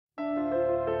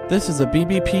This is a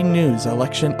BBP News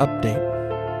election update.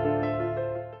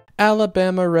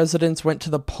 Alabama residents went to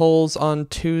the polls on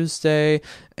Tuesday,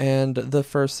 and the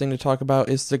first thing to talk about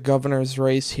is the governor's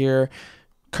race here.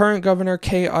 Current Governor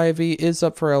Kay Ivey is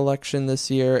up for election this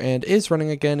year and is running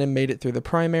again and made it through the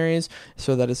primaries,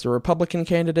 so that is the Republican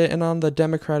candidate. And on the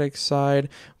Democratic side,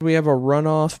 we have a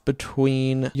runoff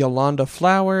between Yolanda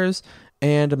Flowers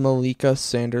and Malika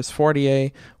Sanders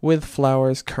Fortier, with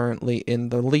Flowers currently in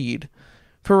the lead.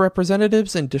 For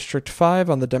representatives in District 5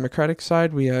 on the Democratic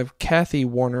side, we have Kathy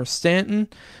Warner Stanton,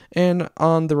 and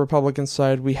on the Republican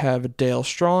side, we have Dale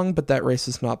Strong, but that race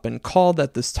has not been called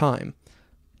at this time.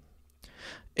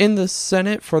 In the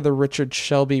Senate, for the Richard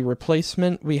Shelby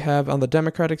replacement, we have on the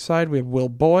Democratic side, we have Will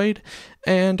Boyd,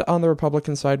 and on the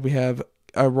Republican side, we have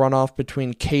a runoff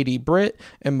between Katie Britt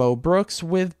and Mo Brooks,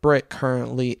 with Britt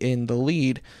currently in the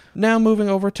lead. Now moving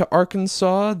over to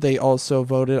Arkansas, they also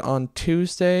voted on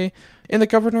Tuesday in the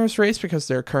governor's race because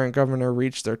their current governor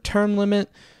reached their term limit.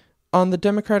 On the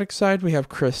Democratic side, we have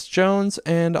Chris Jones,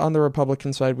 and on the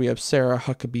Republican side, we have Sarah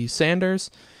Huckabee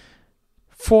Sanders.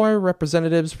 For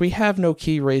representatives, we have no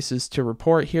key races to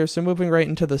report here, so moving right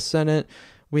into the Senate,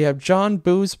 we have John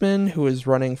Boozman, who is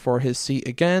running for his seat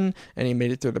again, and he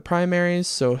made it through the primaries,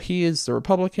 so he is the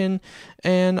Republican.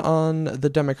 And on the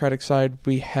Democratic side,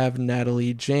 we have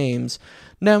Natalie James.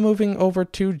 Now moving over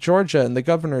to Georgia in the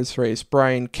governor's race,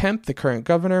 Brian Kemp, the current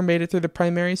governor, made it through the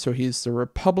primary, so he's the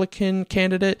Republican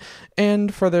candidate.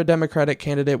 And for the Democratic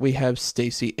candidate, we have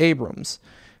Stacey Abrams.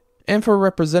 And for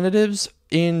representatives,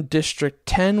 in District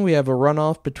 10, we have a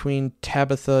runoff between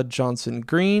Tabitha Johnson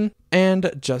Green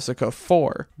and Jessica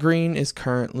Four. Green is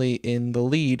currently in the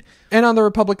lead. And on the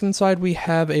Republican side, we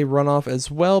have a runoff as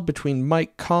well between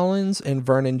Mike Collins and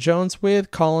Vernon Jones,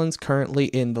 with Collins currently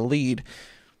in the lead.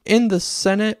 In the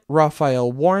Senate,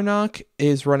 Raphael Warnock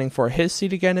is running for his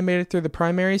seat again and made it through the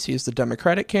primaries. He is the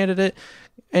Democratic candidate,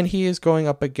 and he is going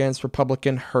up against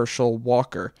Republican Herschel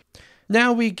Walker.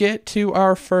 Now we get to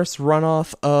our first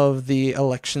runoff of the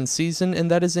election season, and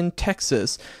that is in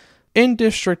Texas. In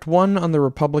District 1 on the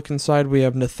Republican side, we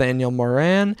have Nathaniel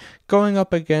Moran going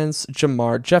up against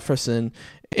Jamar Jefferson.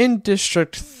 In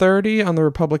District 30 on the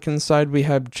Republican side, we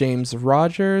have James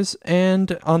Rogers,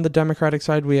 and on the Democratic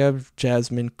side, we have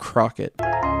Jasmine Crockett.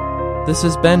 This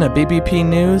has been a BBP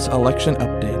News election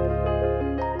update.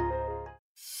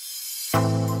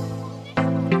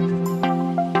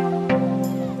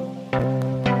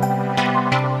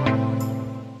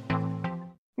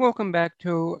 Welcome back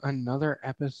to another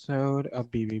episode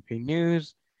of BBP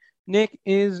News. Nick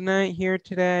is not here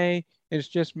today. It's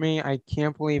just me. I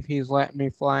can't believe he's letting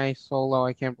me fly solo.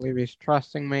 I can't believe he's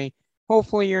trusting me.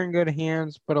 Hopefully you're in good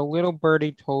hands, but a little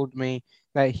birdie told me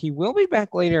that he will be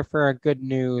back later for a good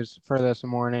news for this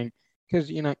morning,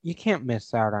 because, you can't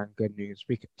miss out on good news,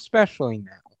 especially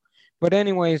now. But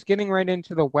anyways, getting right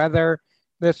into the weather.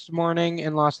 This morning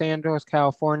in Los Angeles,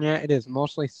 California, it is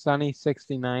mostly sunny,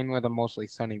 69 with a mostly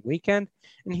sunny weekend.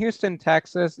 In Houston,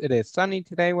 Texas, it is sunny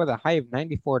today with a high of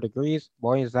 94 degrees.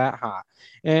 Boy, is that hot.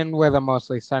 And with a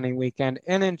mostly sunny weekend.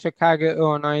 And in Chicago,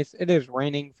 Illinois, it is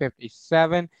raining,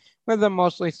 57 with a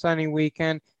mostly sunny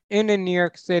weekend. And in New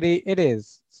York City, it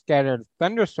is scattered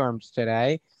thunderstorms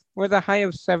today with a high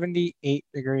of 78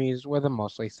 degrees with a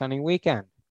mostly sunny weekend.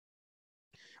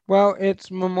 Well,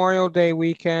 it's Memorial Day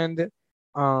weekend.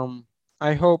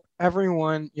 I hope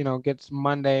everyone, gets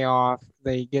Monday off.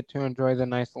 They get to enjoy the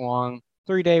nice long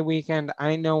 3-day weekend.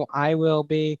 I know I will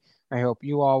be. I hope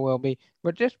you all will be.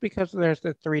 But just because there's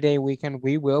the 3-day weekend,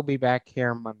 we will be back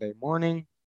here Monday morning.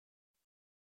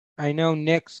 I know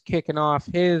Nick's kicking off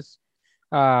his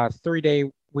 3-day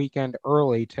weekend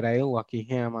early today. Lucky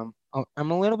him.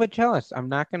 I'm a little bit jealous. I'm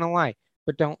not gonna lie.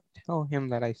 But don't tell him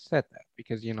that I said that,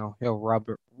 because he'll rub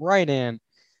it right in.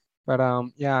 But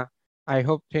yeah. I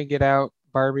hope to get out,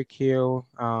 barbecue.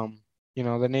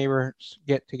 The neighbors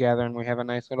get together and we have a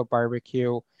nice little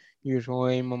barbecue,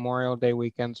 usually Memorial Day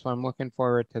weekend. So I'm looking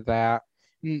forward to that.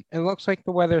 And it looks like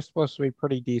the weather is supposed to be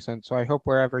pretty decent. So I hope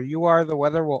wherever you are, the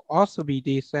weather will also be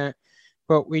decent.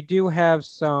 But we do have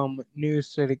some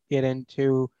news to get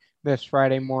into this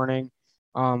Friday morning.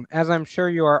 As I'm sure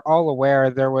you are all aware,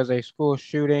 there was a school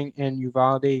shooting in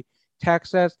Uvalde,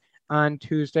 Texas, on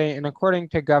Tuesday, and according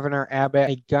to Governor Abbott,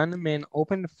 a gunman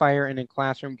opened fire in a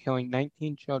classroom, killing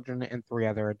 19 children and 3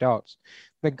 other adults.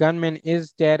 The gunman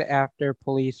is dead after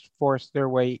police forced their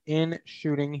way in,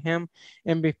 shooting him,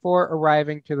 and before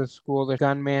arriving to the school, the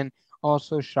gunman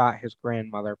also shot his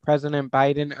grandmother. President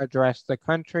Biden addressed the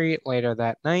country later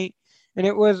that night, and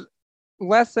it was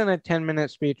less than a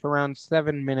 10-minute speech, around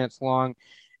 7 minutes long,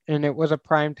 and it was a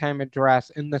primetime address.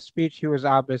 In the speech, he was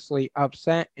obviously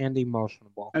upset and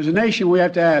emotional. As a nation, we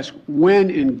have to ask, when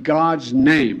in God's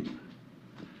name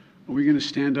are we going to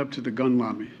stand up to the gun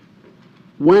lobby?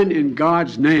 When in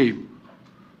God's name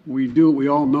we do what we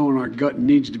all know in our gut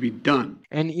needs to be done?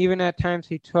 And even at times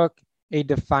he took a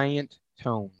defiant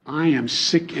tone. I am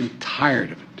sick and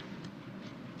tired of it.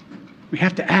 We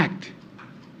have to act.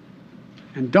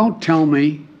 And don't tell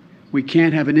me we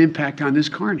can't have an impact on this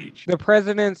carnage. The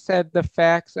president said the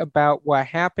facts about what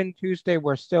happened Tuesday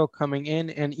were still coming in,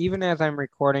 and even as I'm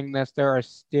recording this, there are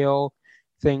still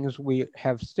things we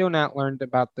have still not learned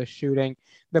about the shooting.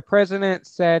 The president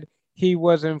said he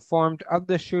was informed of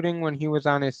the shooting when he was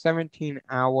on his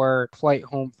 17-hour flight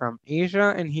home from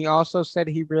Asia, and he also said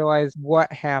he realized what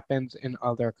happens in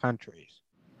other countries.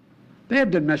 They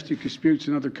have domestic disputes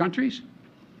in other countries.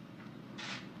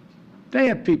 They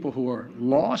have people who are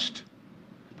lost.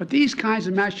 But these kinds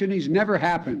of mass shootings never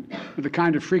happen with the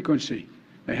kind of frequency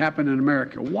they happen in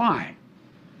America. Why?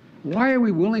 Why are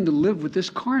we willing to live with this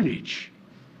carnage?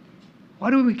 Why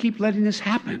do we keep letting this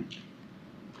happen?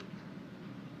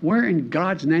 Where in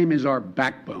God's name is our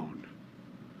backbone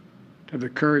to have the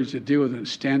courage to deal with it and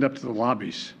stand up to the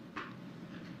lobbies?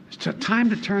 It's time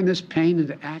to turn this pain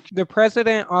into action. The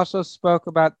president also spoke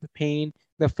about the pain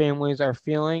the families are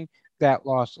feeling that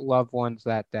lost loved ones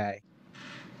that day.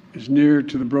 Is near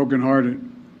to the brokenhearted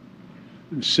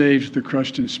and saves the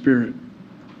crushed in spirit.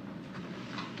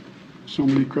 So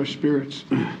many crushed spirits.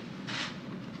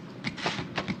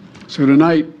 So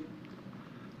tonight,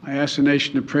 I ask the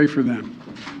nation to pray for them.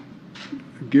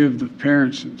 Give the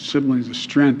parents and siblings the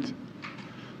strength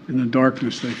in the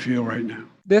darkness they feel right now.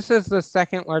 This is the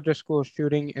second largest school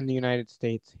shooting in the United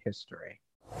States history.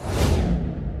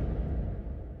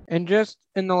 And just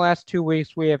in the last 2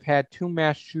 weeks, we have had 2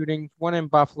 mass shootings, one in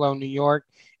Buffalo, New York,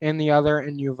 and the other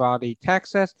in Uvalde,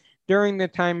 Texas. During the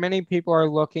time, many people are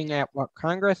looking at what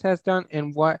Congress has done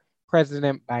and what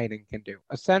President Biden can do.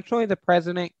 Essentially, the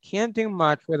president can't do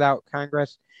much without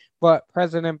Congress, but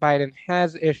President Biden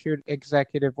has issued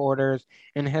executive orders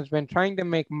and has been trying to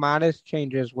make modest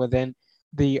changes within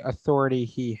the authority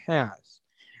he has.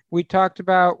 We talked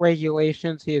about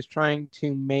regulations he is trying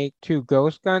to make to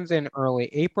ghost guns in early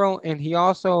April, and he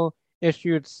also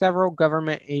issued several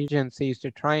government agencies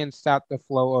to try and stop the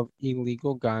flow of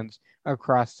illegal guns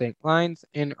across state lines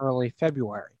in early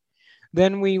February.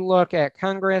 Then we look at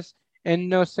Congress, and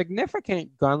no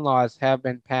significant gun laws have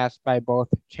been passed by both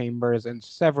chambers in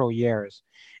several years.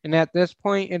 And at this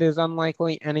point, it is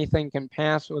unlikely anything can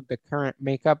pass with the current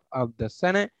makeup of the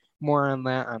Senate. More on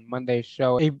that on Monday's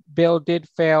show. A bill did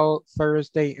fail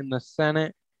Thursday in the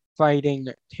Senate fighting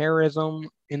terrorism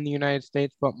in the United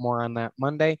States, but more on that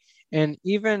Monday. And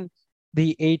even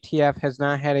the ATF has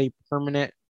not had a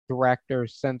permanent director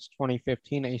since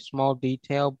 2015, a small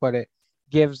detail, but it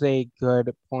gives a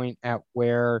good point at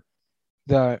where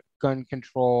the gun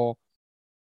control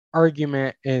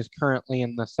argument is currently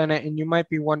in the Senate. And you might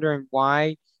be wondering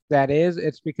why that is.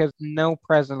 It's because no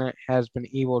president has been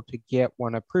able to get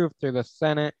one approved through the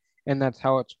Senate, and that's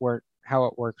how it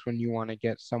works when you want to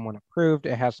get someone approved.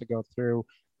 It has to go through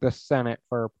the Senate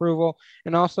for approval.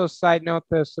 And also, side note,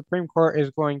 the Supreme Court is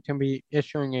going to be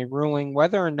issuing a ruling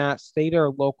whether or not state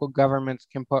or local governments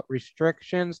can put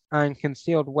restrictions on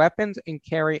concealed weapons and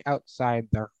carry outside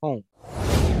their home.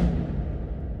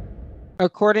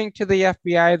 According to the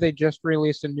FBI, they just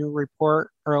released a new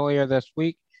report earlier this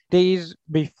week, days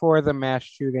before the mass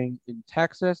shooting in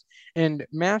Texas, and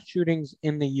mass shootings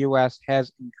in the U.S.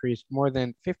 has increased more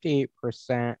than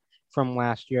 58% from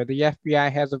last year. The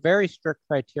FBI has a very strict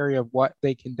criteria of what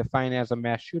they can define as a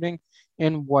mass shooting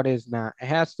and what is not. It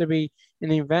has to be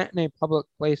an event in a public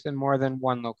place in more than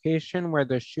one location where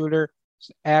the shooter's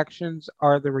actions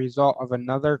are the result of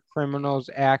another criminal's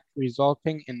act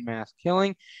resulting in mass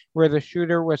killing, where the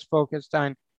shooter was focused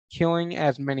on killing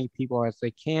as many people as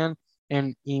they can,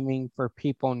 and aiming for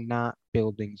people, not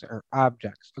buildings or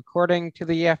objects. According to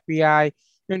the FBI,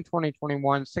 in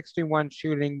 2021, 61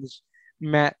 shootings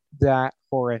met that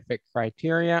horrific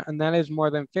criteria, and that is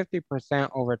more than 50%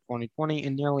 over 2020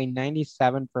 and nearly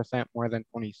 97% more than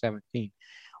 2017.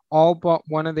 All but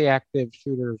one of the active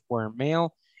shooters were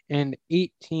male, and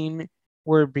 18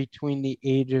 were between the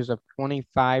ages of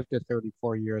 25 to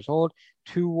 34 years old.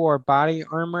 2 wore body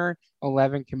armor,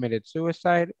 11 committed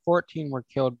suicide, 14 were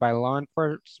killed by law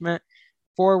enforcement,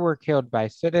 4 were killed by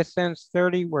citizens,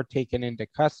 30 were taken into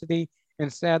custody,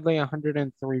 and sadly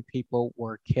 103 people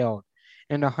were killed,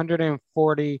 and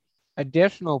 140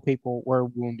 additional people were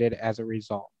wounded as a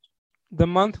result. The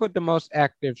month with the most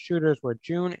active shooters were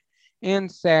June,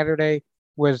 and Saturday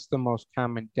was the most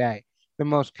common day. The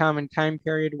most common time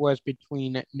period was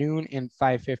between noon and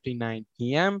 5:59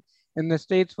 p.m. And the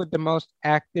states with the most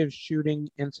active shooting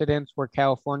incidents were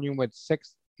California with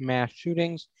 6 mass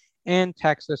shootings, and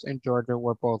Texas and Georgia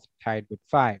were both tied with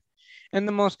 5. And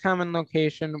the most common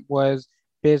location was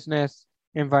business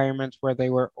environments where they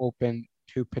were open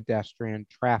to pedestrian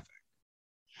traffic.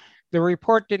 The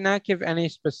report did not give any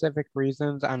specific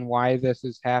reasons on why this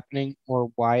is happening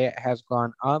or why it has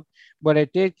gone up, but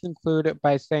it did conclude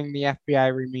by saying the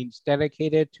FBI remains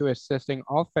dedicated to assisting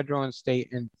all federal and state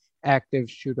in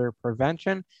active shooter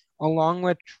prevention, along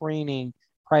with training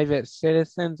private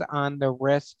citizens on the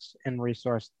risks and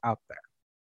resources out there.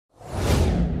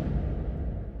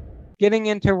 Getting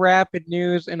into rapid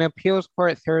news, an appeals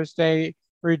court Thursday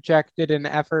rejected an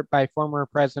effort by former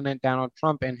President Donald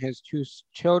Trump and his 2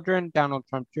 children, Donald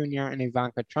Trump Jr. and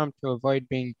Ivanka Trump, to avoid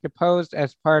being deposed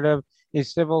as part of a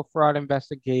civil fraud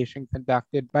investigation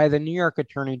conducted by the New York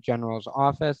Attorney General's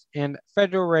office, and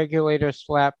federal regulators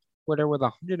slapped Twitter with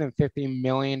a $150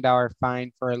 million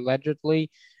fine for allegedly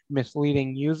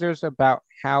misleading users about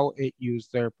how it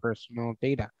used their personal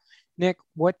data. Nick,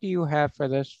 what do you have for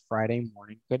this Friday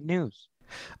morning good news?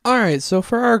 All right, so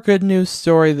for our good news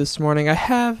story this morning, I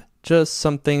have just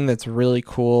something that's really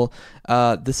cool.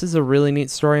 This is a really neat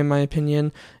story in my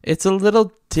opinion. It's a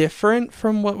little different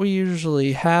from what we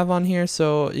usually have on here,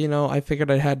 so, I figured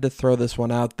I had to throw this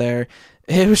one out there.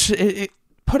 It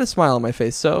put a smile on my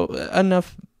face, so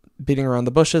enough beating around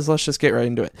the bushes. Let's just get right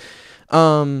into it.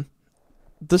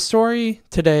 The story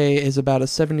today is about a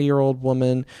 70-year-old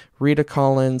woman, Rita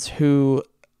Collins, who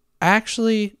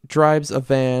actually drives a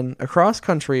van across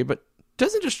country, but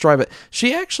doesn't just drive it.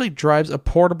 She actually drives a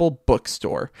portable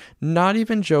bookstore. Not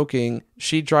even joking.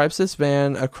 She drives this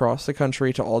van across the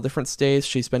country to all different states.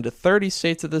 She's been to 30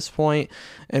 states at this point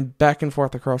and back and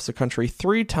forth across the country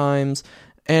 3 times.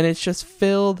 And it's just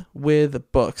filled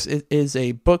with books. It is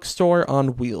a bookstore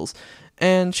on wheels.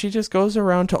 And she just goes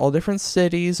around to all different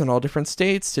cities and all different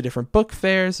states to different book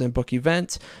fairs and book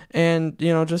events. And,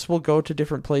 just will go to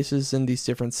different places in these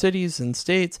different cities and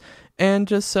states and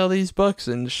just sell these books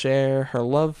and share her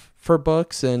love for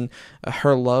books and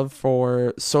her love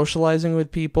for socializing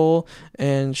with people.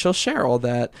 And she'll share all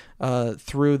that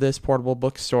through this portable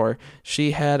bookstore.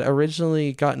 She had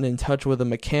originally gotten in touch with a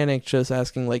mechanic just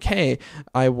asking like, hey,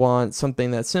 I want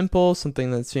something that's simple, something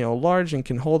that's, large and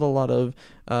can hold a lot of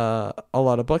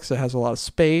books, that has a lot of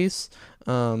space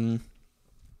for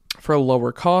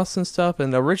lower costs and stuff.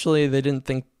 And originally they didn't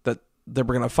think that they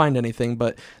were going to find anything,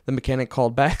 but the mechanic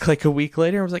called back like a week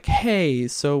later and was like, hey,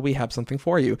 so we have something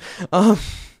for you.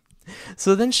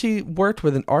 So then she worked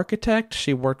with an architect.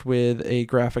 She worked with a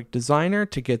graphic designer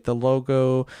to get the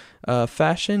logo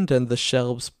fashioned and the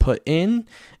shelves put in.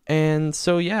 And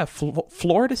so, yeah,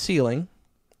 floor to ceiling,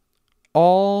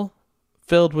 all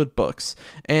filled with books.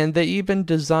 And they even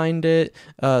designed it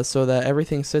so that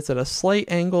everything sits at a slight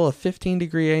angle, a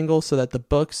 15-degree angle, so that the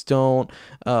books don't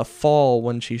fall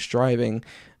when she's driving.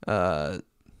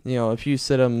 If you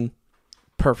sit them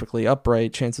perfectly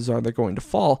upright, chances are they're going to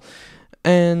fall.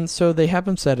 And so they have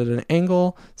them set at an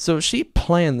angle. So she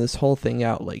planned this whole thing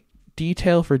out, like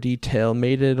detail for detail,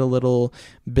 made it a little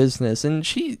business. And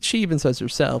she even says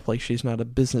herself, like, she's not a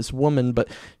businesswoman,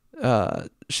 but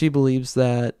she believes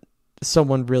that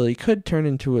someone really could turn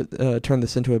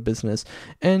this into a business.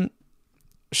 And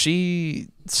she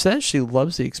says she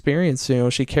loves the experience.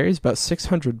 She carries about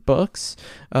 600 books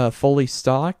fully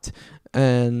stocked,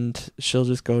 and she'll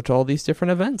just go to all these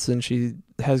different events, and she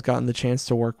has gotten the chance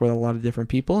to work with a lot of different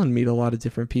people and meet a lot of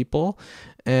different people,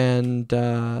 and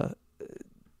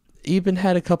even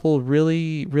had a couple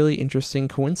really, really interesting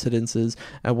coincidences.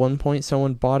 At one point,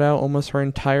 someone bought out almost her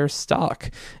entire stock,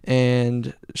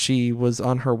 and she was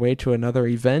on her way to another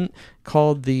event,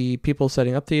 called the people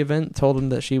setting up the event, told them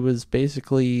that she was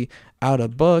basically out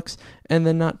of books, and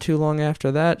then not too long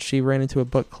after that, she ran into a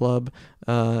book club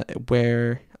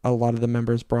where a lot of the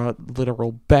members brought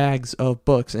literal bags of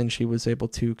books, and she was able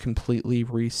to completely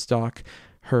restock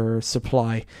her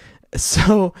supply.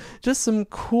 So just some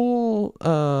cool,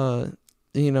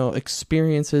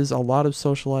 experiences, a lot of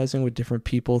socializing with different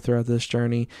people throughout this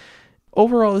journey.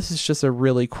 Overall, this is just a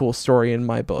really cool story in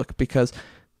my book, because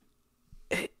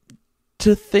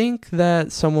to think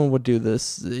that someone would do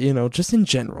this, just in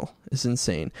general, is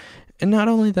insane. And not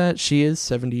only that, she is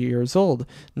 70 years old.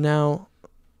 Now,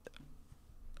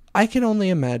 I can only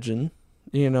imagine,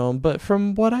 but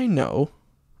from what I know,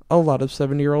 a lot of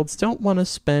 70-year-olds don't want to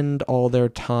spend all their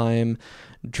time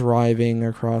driving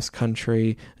across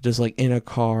country, just like in a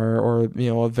car or,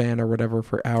 a van or whatever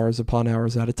for hours upon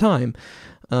hours at a time.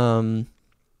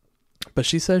 But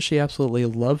she says she absolutely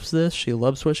loves this. She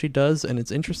loves what she does. And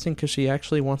it's interesting because she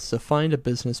actually wants to find a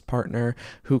business partner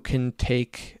who can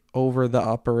take over the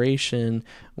operation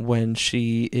when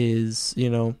she is,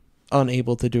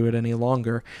 unable to do it any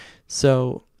longer.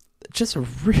 So just a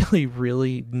really,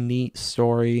 really neat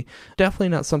story. Definitely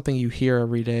not something you hear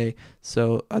every day.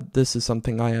 So this is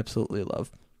something I absolutely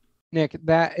love. Nick,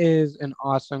 that is an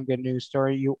awesome good news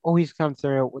story. You always come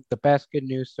through with the best good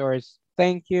news stories.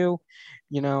 Thank you.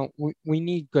 We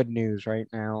need good news right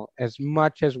now, as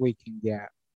much as we can get.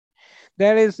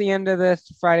 That is the end of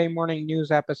this Friday morning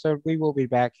news episode. We will be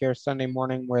back here Sunday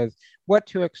morning with what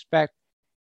to expect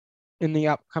in the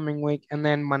upcoming week. And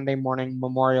then Monday morning,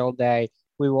 Memorial Day,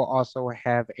 we will also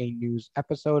have a news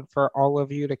episode for all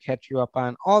of you to catch you up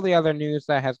on all the other news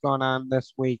that has gone on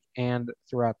this week and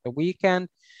throughout the weekend.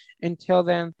 Until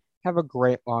then, have a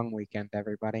great long weekend,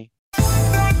 everybody.